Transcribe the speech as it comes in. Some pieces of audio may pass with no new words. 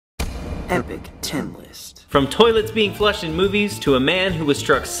epic 10 list. From toilets being flushed in movies to a man who was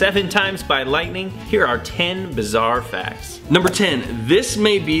struck 7 times by lightning, here are 10 bizarre facts. Number 10, this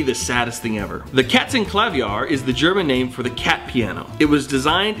may be the saddest thing ever. The ktten is the German name for the cat piano. It was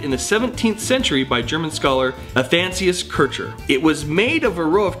designed in the 17th century by German scholar Athanasius Kircher. It was made of a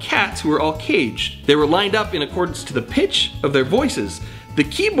row of cats who were all caged. They were lined up in accordance to the pitch of their voices. The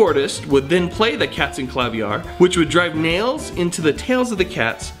keyboardist would then play the ktten, which would drive nails into the tails of the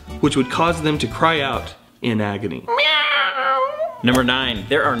cats, which would cause them to cry out in agony. Number 9,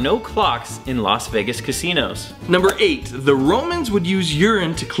 there are no clocks in Las Vegas casinos. Number 8, the Romans would use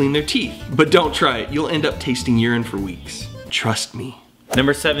urine to clean their teeth. But don't try it, you'll end up tasting urine for weeks. Trust me.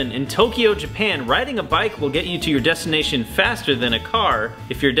 Number 7, in Tokyo, Japan, riding a bike will get you to your destination faster than a car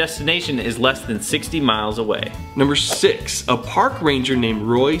if your destination is less than 60 miles away. Number 6, a park ranger named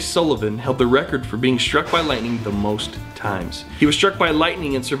Roy Sullivan held the record for being struck by lightning the most times. He was struck by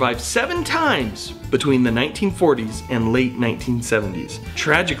lightning and survived 7 times between the 1940s and late 1970s.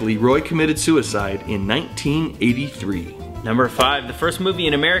 Tragically, Roy committed suicide in 1983. Number 5, the first movie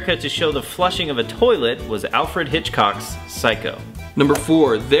in America to show the flushing of a toilet was Alfred Hitchcock's Psycho. Number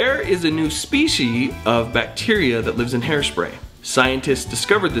 4, there is a new species of bacteria that lives in hairspray. Scientists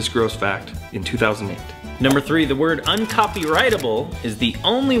discovered this gross fact in 2008. Number 3, the word uncopyrightable is the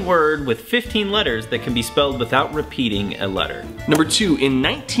only word with 15 letters that can be spelled without repeating a letter. Number 2, in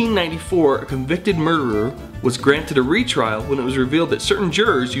 1994, a convicted murderer was granted a retrial when it was revealed that certain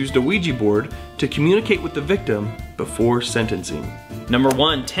jurors used a Ouija board to communicate with the victim before sentencing. Number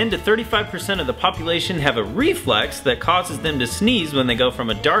 1, 10 to 35% of the population have a reflex that causes them to sneeze when they go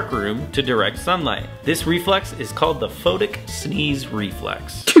from a dark room to direct sunlight. This reflex is called the photic sneeze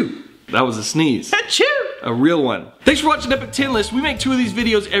reflex. That was a sneeze. Achoo! A real one. Thanks for watching Epic 10 List. We make 2 of these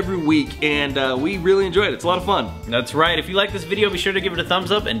videos every week and we really enjoy it. It's a lot of fun. That's right. If you like this video, be sure to give it a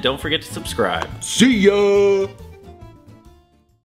thumbs up and don't forget to subscribe. See ya!